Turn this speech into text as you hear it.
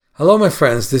Hello my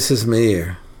friends, this is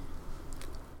Meir.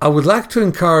 I would like to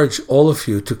encourage all of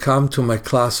you to come to my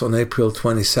class on April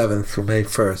 27th through May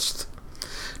 1st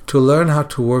to learn how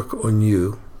to work on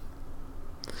you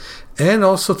and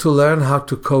also to learn how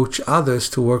to coach others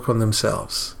to work on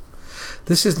themselves.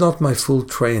 This is not my full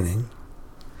training.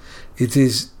 It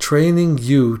is training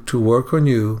you to work on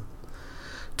you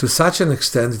to such an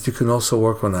extent that you can also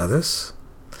work on others,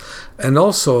 and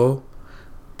also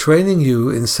training you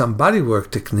in some bodywork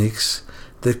techniques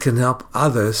that can help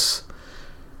others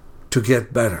to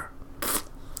get better.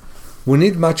 We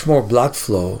need much more blood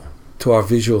flow to our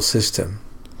visual system.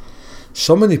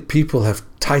 So many people have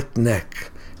tight neck,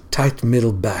 tight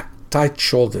middle back, tight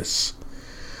shoulders.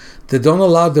 They don't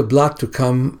allow the blood to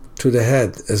come to the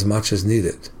head as much as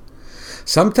needed.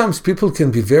 Sometimes people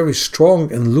can be very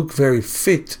strong and look very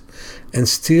fit and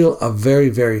still are very,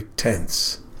 very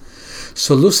tense.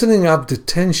 So loosening up the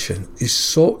tension is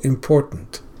so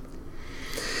important.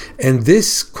 And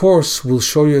this course will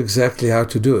show you exactly how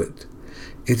to do it.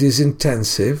 It is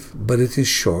intensive, but it is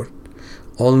short.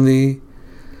 Only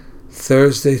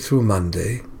Thursday through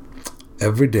Monday,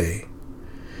 every day.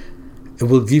 It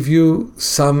will give you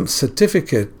some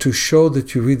certificate to show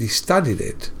that you really studied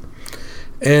it.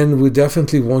 And we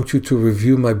definitely want you to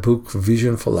review my book,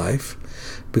 Vision for Life,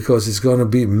 because it's going to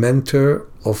be mentor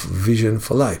of Vision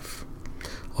for Life,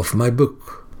 of my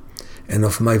book and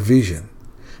of my vision,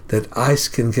 that eyes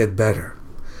can get better.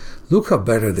 Look how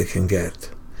better they can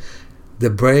get. The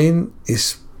brain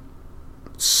is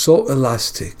so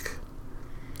elastic,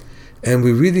 and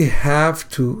we really have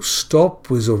to stop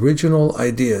with original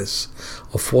ideas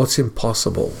of what's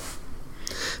impossible.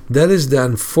 That is the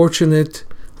unfortunate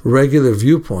regular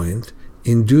viewpoint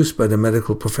induced by the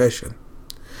medical profession.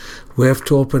 We have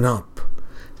to open up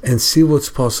and see what's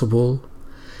possible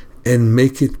and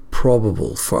make it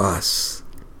probable for us.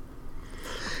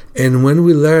 And when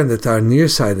we learn that our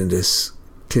nearsightedness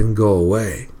can go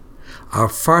away, our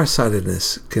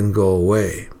farsightedness can go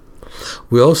away,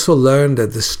 we also learn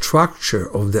that the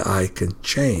structure of the eye can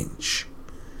change.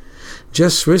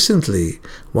 Just recently,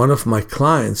 one of my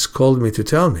clients called me to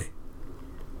tell me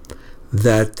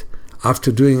that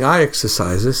after doing eye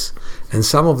exercises, and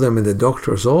some of them in the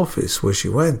doctor's office where she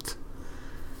went,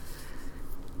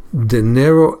 the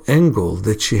narrow angle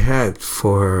that she had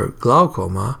for her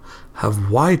glaucoma have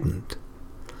widened.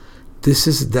 This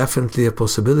is definitely a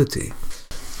possibility.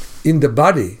 In the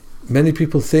body, many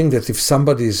people think that if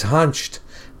somebody is hunched,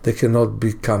 they cannot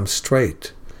become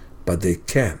straight, but they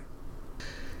can.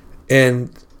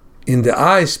 And in the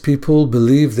eyes, people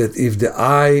believe that if the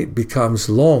eye becomes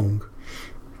long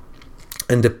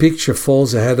and the picture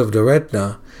falls ahead of the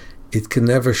retina, it can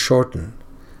never shorten,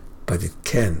 but it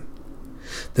can.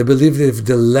 They believe that if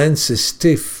the lens is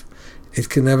stiff, it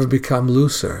can never become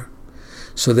looser.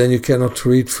 So then you cannot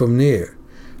read from near.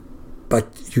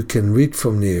 But you can read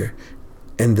from near,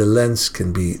 and the lens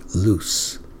can be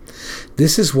loose.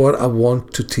 This is what I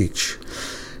want to teach.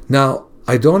 Now,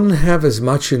 I don't have as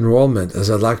much enrollment as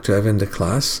I'd like to have in the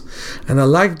class, and I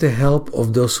like the help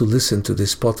of those who listen to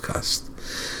this podcast.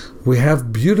 We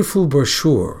have beautiful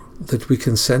brochure that we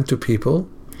can send to people,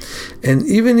 and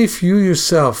even if you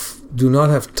yourself do not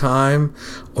have time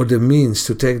or the means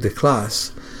to take the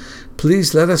class,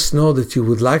 please let us know that you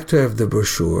would like to have the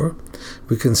brochure.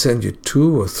 We can send you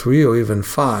 2 or 3 or even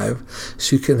 5,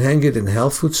 so you can hang it in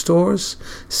health food stores,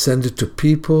 send it to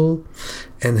people,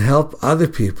 and help other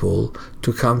people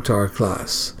to come to our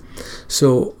class.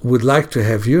 So we'd like to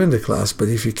have you in the class, but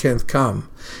if you can't come,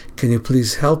 can you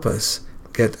please help us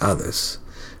get others?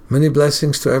 Many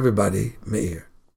blessings to everybody. Meir.